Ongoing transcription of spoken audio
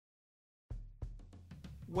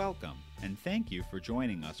Welcome, and thank you for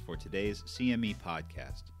joining us for today's CME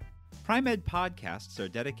podcast. Pri-Med podcasts are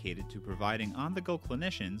dedicated to providing on-the-go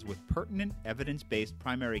clinicians with pertinent, evidence-based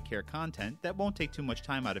primary care content that won't take too much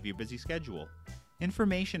time out of your busy schedule.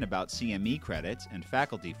 Information about CME credits and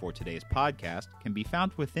faculty for today's podcast can be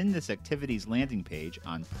found within this activity's landing page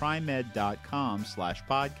on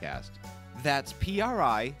primed.com/podcast. That's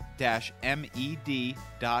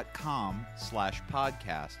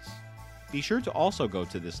pri-med.com/podcasts. Be sure to also go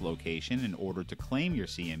to this location in order to claim your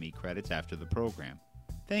CME credits after the program.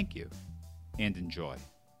 Thank you, and enjoy.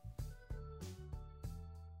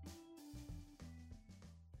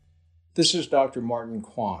 This is Dr. Martin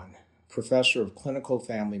Kwan, Professor of Clinical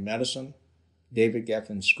Family Medicine, David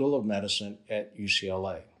Geffen School of Medicine at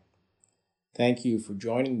UCLA. Thank you for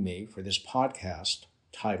joining me for this podcast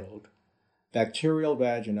titled Bacterial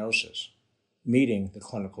Vaginosis, Meeting the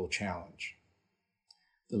Clinical Challenge.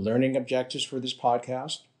 The learning objectives for this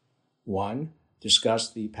podcast: 1.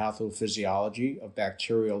 Discuss the pathophysiology of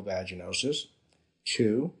bacterial vaginosis.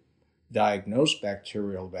 2. Diagnose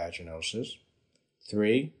bacterial vaginosis.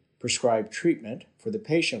 3. Prescribe treatment for the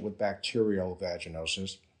patient with bacterial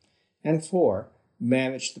vaginosis. And 4.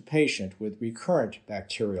 Manage the patient with recurrent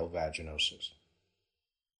bacterial vaginosis.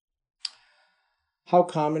 How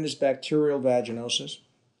common is bacterial vaginosis?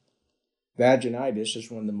 Vaginitis is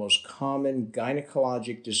one of the most common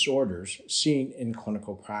gynecologic disorders seen in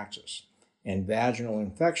clinical practice, and vaginal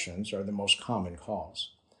infections are the most common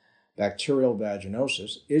cause. Bacterial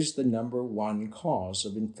vaginosis is the number one cause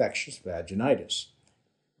of infectious vaginitis,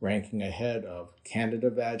 ranking ahead of Candida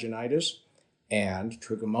vaginitis and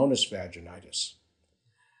Trichomonas vaginitis.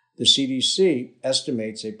 The CDC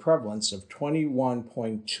estimates a prevalence of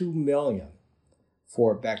 21.2 million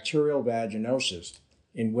for bacterial vaginosis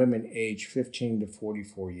in women aged 15 to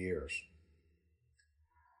 44 years.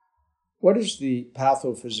 What is the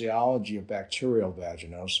pathophysiology of bacterial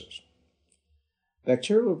vaginosis?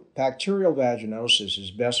 Bacterial vaginosis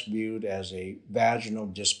is best viewed as a vaginal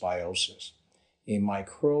dysbiosis, a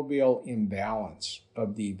microbial imbalance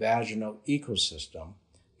of the vaginal ecosystem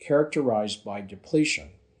characterized by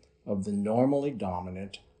depletion of the normally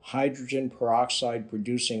dominant hydrogen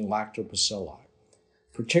peroxide-producing lactobacilli,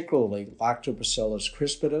 particularly Lactobacillus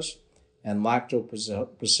crispus and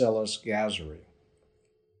Lactobacillus gazzarii,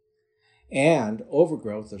 and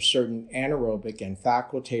overgrowth of certain anaerobic and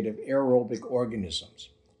facultative aerobic organisms,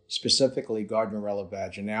 specifically Gardnerella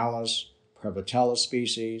vaginalis, Prevotella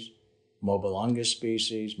species, Mobilungus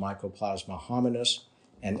species, Mycoplasma hominis,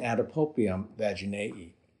 and Adipopium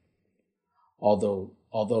vaginae.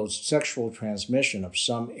 Although sexual transmission of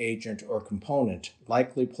some agent or component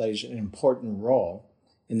likely plays an important role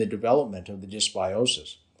in the development of the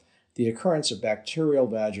dysbiosis, the occurrence of bacterial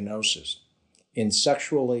vaginosis in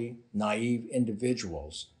sexually naive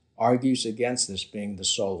individuals argues against this being the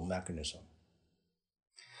sole mechanism.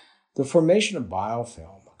 The formation of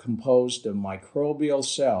biofilm, composed of microbial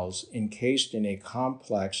cells encased in a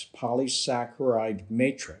complex polysaccharide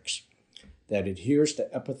matrix that adheres to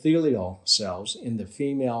epithelial cells in the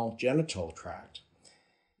female genital tract,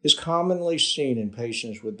 is commonly seen in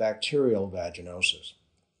patients with bacterial vaginosis.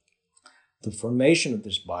 The formation of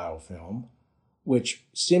this biofilm, which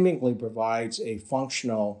seemingly provides a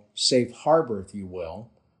functional safe harbor, if you will,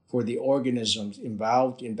 for the organisms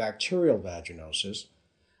involved in bacterial vaginosis,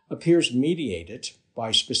 appears mediated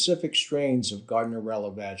by specific strains of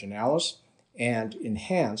Gardnerella vaginalis and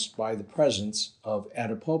enhanced by the presence of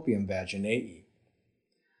Adipopium vaginae.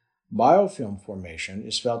 Biofilm formation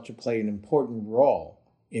is felt to play an important role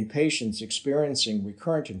in patients experiencing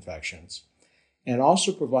recurrent infections, and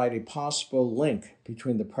also provide a possible link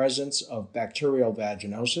between the presence of bacterial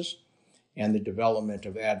vaginosis and the development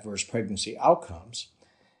of adverse pregnancy outcomes,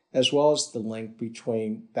 as well as the link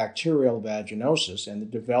between bacterial vaginosis and the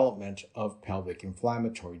development of pelvic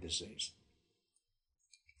inflammatory disease.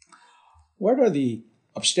 What are the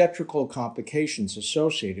obstetrical complications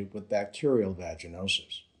associated with bacterial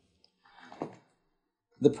vaginosis?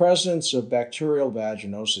 The presence of bacterial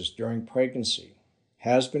vaginosis during pregnancy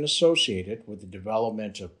has been associated with the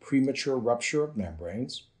development of premature rupture of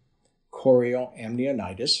membranes,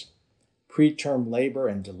 chorioamnionitis, preterm labor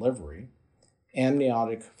and delivery,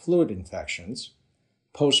 amniotic fluid infections,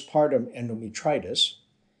 postpartum endometritis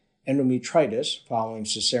following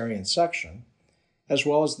cesarean section, as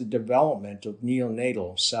well as the development of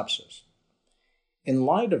neonatal sepsis. In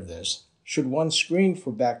light of this, should one screen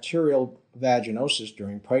for bacterial vaginosis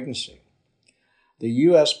during pregnancy? The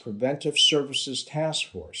U.S. Preventive Services Task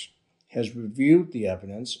Force has reviewed the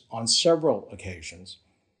evidence on several occasions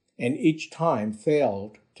and each time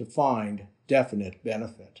failed to find definite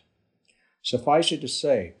benefit. Suffice it to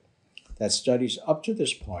say that studies up to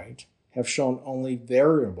this point have shown only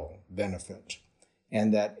variable benefit,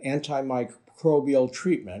 and that antimicrobial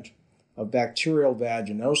treatment of bacterial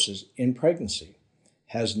vaginosis in pregnancy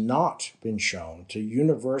has not been shown to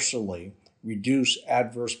universally reduce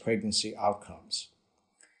adverse pregnancy outcomes.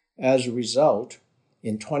 As a result,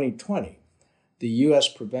 in 2020, the U.S.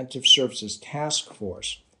 Preventive Services Task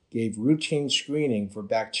Force gave routine screening for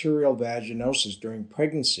bacterial vaginosis during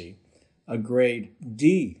pregnancy a grade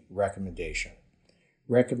D recommendation,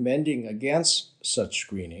 recommending against such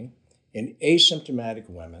screening in asymptomatic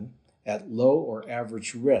women at low or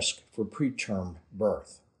average risk for preterm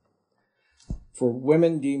birth. For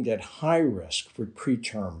women deemed at high risk for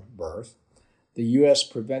preterm birth, the U.S.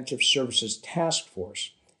 Preventive Services Task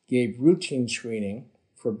Force gave routine screening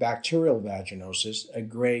for bacterial vaginosis a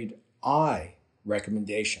grade I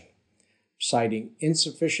recommendation, citing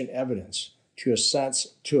insufficient evidence to assess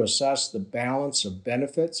the balance of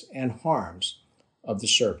benefits and harms of the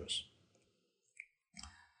service.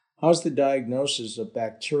 How is the diagnosis of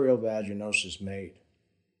bacterial vaginosis made?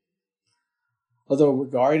 Although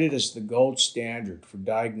regarded as the gold standard for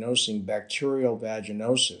diagnosing bacterial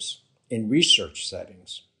vaginosis in research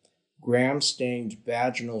settings, gram-stained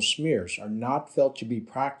vaginal smears are not felt to be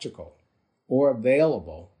practical or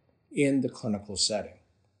available in the clinical setting.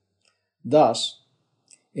 Thus,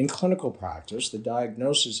 in clinical practice, the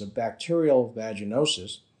diagnosis of bacterial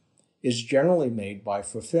vaginosis is generally made by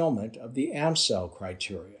fulfillment of the Amsel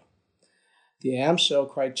criteria. The Amsel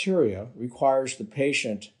criteria requires the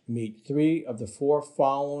patient meet 3 of the 4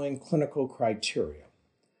 following clinical criteria.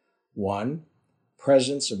 1,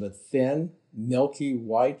 presence of a thin, milky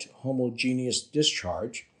white homogeneous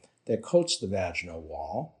discharge that coats the vaginal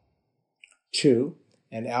wall. 2,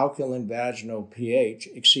 an alkaline vaginal pH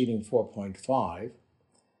exceeding 4.5.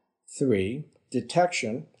 3,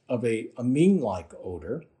 detection of an amine-like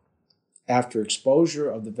odor after exposure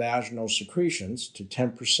of the vaginal secretions to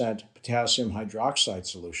 10% potassium hydroxide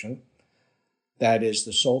solution, that is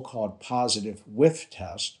the so-called positive whiff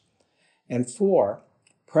test. And 4,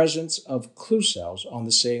 presence of clue cells on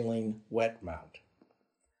the saline wet mount.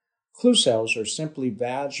 Clue cells are simply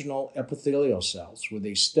vaginal epithelial cells with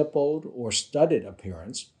a stippled or studded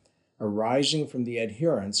appearance arising from the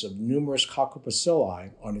adherence of numerous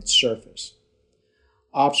coccobacilli on its surface.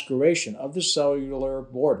 Obscuration of the cellular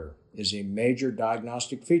border is a major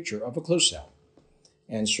diagnostic feature of a clue cell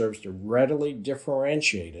and serves to readily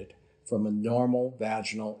differentiate it from a normal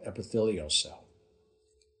vaginal epithelial cell.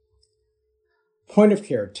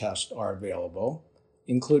 Point-of-care tests are available,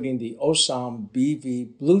 including the OSAM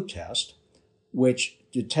BV Blue test, which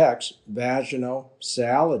detects vaginal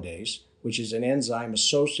sialidase, which is an enzyme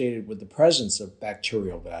associated with the presence of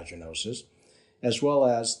bacterial vaginosis, as well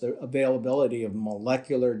as the availability of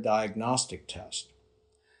molecular diagnostic tests.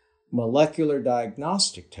 Molecular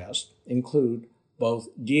diagnostic tests include both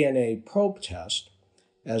DNA probe tests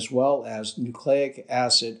as well as nucleic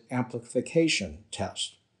acid amplification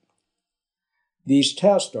tests. These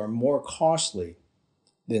tests are more costly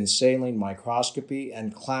than saline microscopy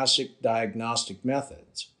and classic diagnostic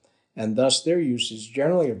methods, and thus their use is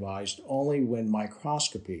generally advised only when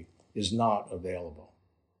microscopy is not available.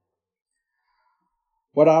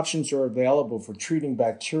 What options are available for treating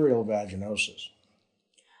bacterial vaginosis?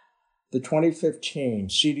 The 2015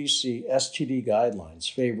 CDC STD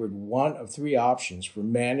guidelines favored one of 3 options for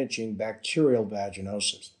managing bacterial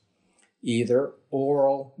vaginosis: either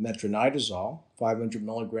oral metronidazole, 500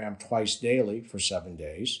 mg twice daily for 7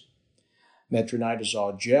 days,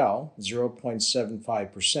 metronidazole gel,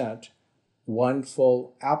 0.75%, 1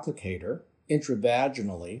 full applicator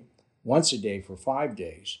intravaginally once a day for 5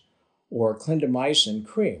 days, or clindamycin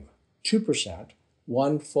cream, 2%,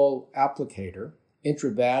 1 full applicator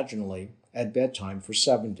intravaginally at bedtime for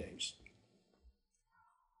 7 days.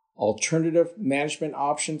 Alternative management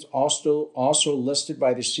options also listed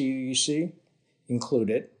by the CDC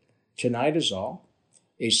included tinidazole,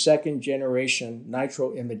 a second-generation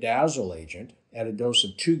nitroimidazole agent at a dose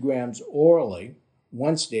of 2 grams orally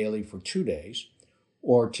once daily for 2 days,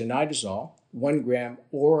 or tinidazole, 1 gram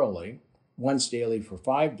orally once daily for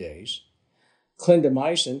 5 days,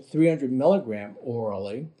 clindamycin, 300 milligram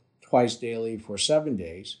orally twice daily for 7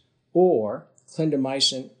 days, or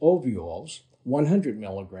clindamycin ovules, 100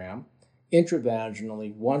 milligram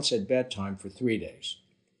intravaginally once at bedtime for 3 days.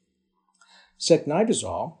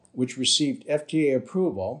 Secnidazole, which received FDA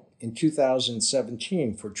approval in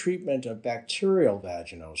 2017 for treatment of bacterial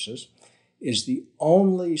vaginosis, is the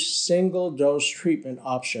only single-dose treatment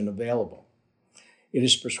option available. It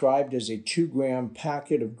is prescribed as a 2-gram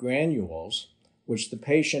packet of granules, which the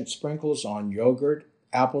patient sprinkles on yogurt,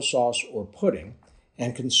 applesauce, or pudding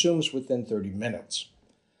and consumes within 30 minutes.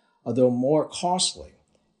 Although more costly,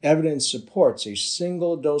 evidence supports a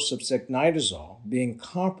single dose of zicnidazole being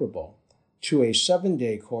comparable to a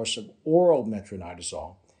 7-day course of oral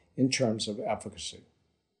metronidazole in terms of efficacy.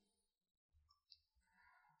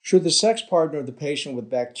 Should the sex partner of the patient with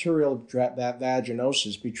bacterial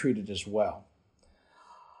vaginosis be treated as well?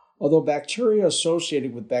 Although bacteria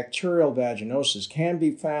associated with bacterial vaginosis can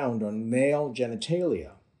be found on male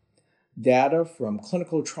genitalia, data from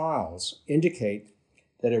clinical trials indicate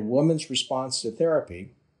that a woman's response to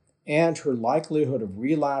therapy and her likelihood of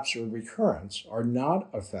relapse or recurrence are not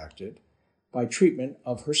affected by treatment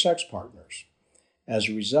of her sex partners. As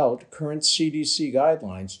a result, current CDC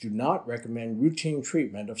guidelines do not recommend routine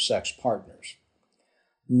treatment of sex partners.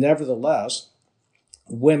 Nevertheless,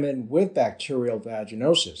 women with bacterial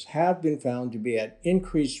vaginosis have been found to be at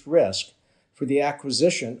increased risk for the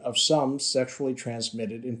acquisition of some sexually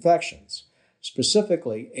transmitted infections,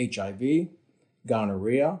 specifically HIV,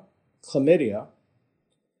 gonorrhea, chlamydia,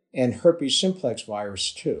 and herpes simplex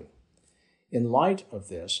virus 2. In light of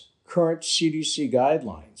this, current CDC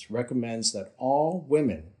guidelines recommends that all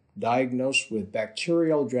women diagnosed with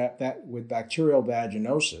bacterial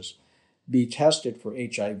vaginosis be tested for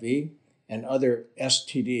HIV and other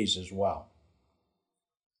STDs as well.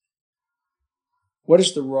 What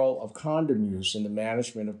is the role of condom use in the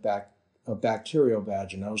management of bacterial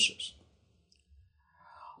vaginosis?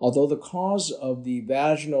 Although the cause of the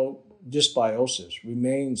vaginal dysbiosis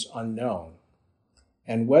remains unknown,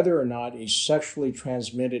 and whether or not a sexually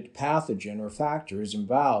transmitted pathogen or factor is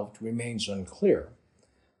involved remains unclear,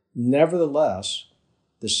 nevertheless,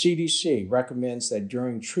 the CDC recommends that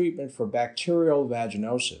during treatment for bacterial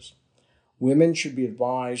vaginosis, women should be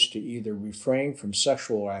advised to either refrain from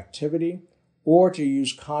sexual activity or to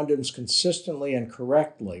use condoms consistently and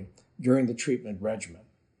correctly during the treatment regimen.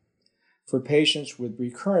 For patients with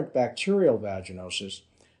recurrent bacterial vaginosis,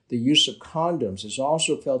 the use of condoms is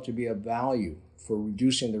also felt to be of value for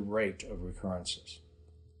reducing the rate of recurrences.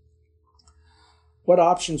 What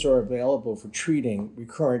options are available for treating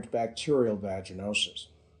recurrent bacterial vaginosis?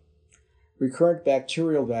 Recurrent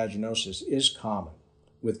bacterial vaginosis is common,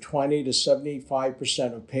 with 20 to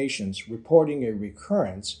 75% of patients reporting a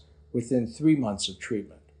recurrence within 3 months of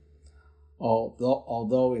treatment.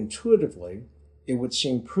 Although intuitively, it would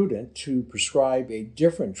seem prudent to prescribe a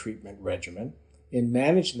different treatment regimen in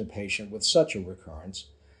managing the patient with such a recurrence,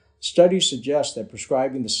 studies suggest that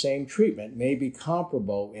prescribing the same treatment may be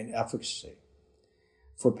comparable in efficacy.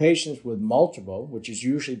 For patients with multiple, which is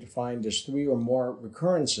usually defined as 3 or more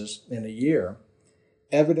recurrences in a year,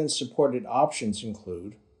 evidence-supported options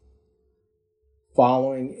include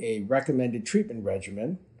following a recommended treatment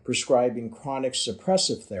regimen, prescribing chronic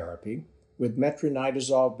suppressive therapy with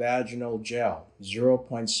metronidazole vaginal gel,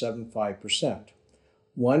 0.75%,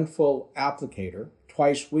 1 full applicator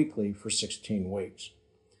twice weekly for 16 weeks.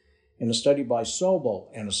 In a study by Sobel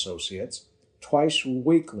and Associates, twice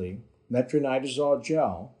weekly metronidazole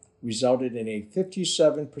gel resulted in a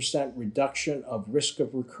 57% reduction of risk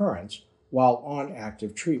of recurrence while on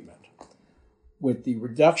active treatment, with the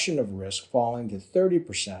reduction of risk falling to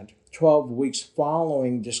 30% 12 weeks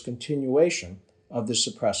following discontinuation of the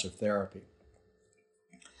suppressive therapy.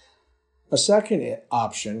 A second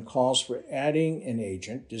option calls for adding an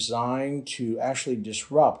agent designed to actually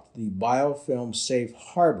disrupt the biofilm safe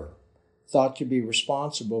harbor thought to be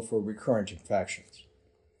responsible for recurrent infections.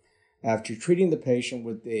 After treating the patient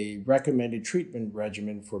with a recommended treatment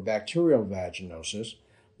regimen for bacterial vaginosis,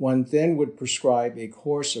 one then would prescribe a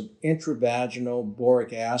course of intravaginal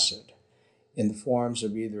boric acid in the forms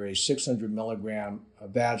of either a 600 milligram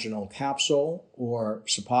vaginal capsule or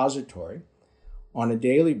suppository on a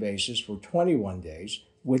daily basis for 21 days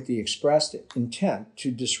with the expressed intent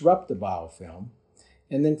to disrupt the biofilm,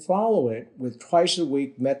 and then follow it with twice a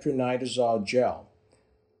week metronidazole gel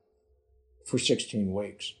for 16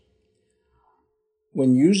 weeks.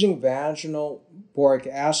 When using vaginal boric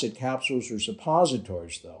acid capsules or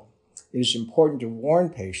suppositories, though, it is important to warn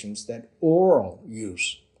patients that oral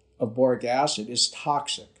use of boric acid is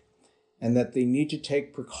toxic and that they need to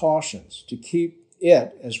take precautions to keep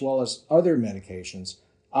it, as well as other medications,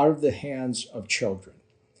 out of the hands of children.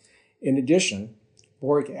 In addition,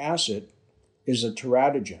 boric acid is a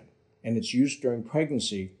teratogen, and its use during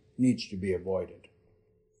pregnancy needs to be avoided.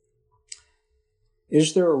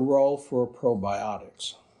 Is there a role for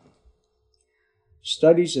probiotics?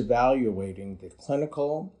 Studies evaluating the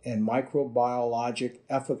clinical and microbiologic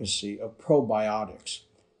efficacy of probiotics,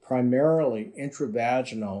 primarily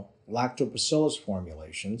intravaginal lactobacillus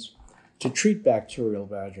formulations, to treat bacterial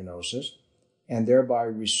vaginosis and thereby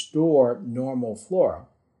restore normal flora,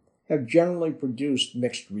 have generally produced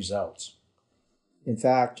mixed results. In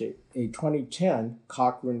fact, a 2010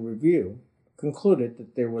 Cochrane review concluded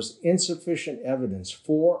that there was insufficient evidence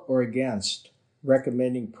for or against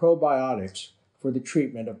recommending probiotics for the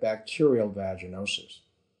treatment of bacterial vaginosis.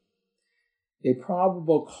 A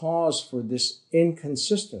probable cause for this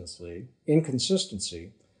inconsistency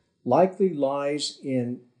likely lies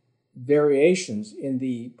in variations in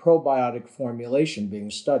the probiotic formulation being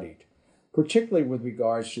studied, particularly with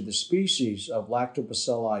regards to the species of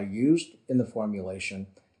lactobacilli used in the formulation,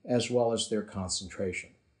 as well as their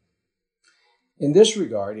concentration. In this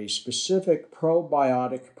regard, a specific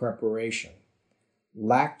probiotic preparation,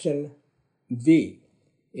 Lactin V,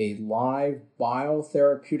 a live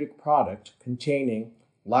biotherapeutic product containing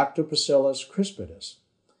Lactobacillus crispus,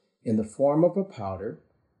 in the form of a powder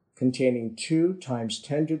containing 2 ×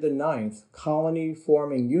 10⁹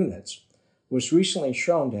 colony-forming units, was recently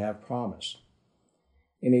shown to have promise.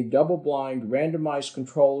 In a double-blind randomized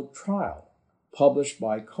controlled trial published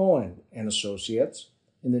by Cohen and Associates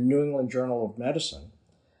in the New England Journal of Medicine,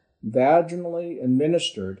 vaginally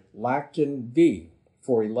administered Lactin V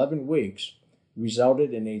for 11 weeks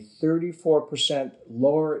resulted in a 34%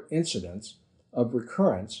 lower incidence of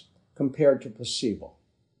recurrence compared to placebo.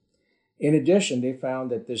 In addition, they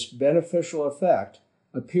found that this beneficial effect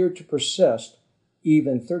appeared to persist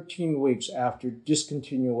even 13 weeks after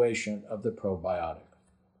discontinuation of the probiotic.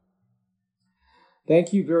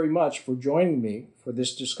 Thank you very much for joining me for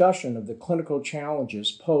this discussion of the clinical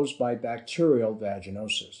challenges posed by bacterial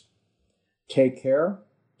vaginosis. Take care,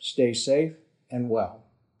 stay safe, and well.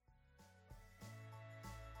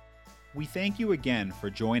 We thank you again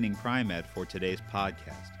for joining Pri-Med for today's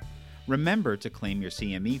podcast. Remember to claim your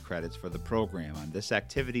CME credits for the program on this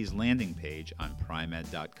activity's landing page on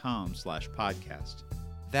primed.com/podcast.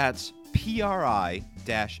 That's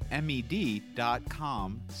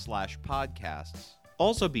pri-med.com/podcasts.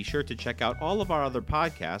 Also be sure to check out all of our other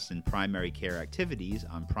podcasts and primary care activities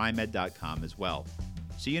on primed.com as well.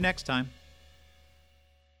 See you next time.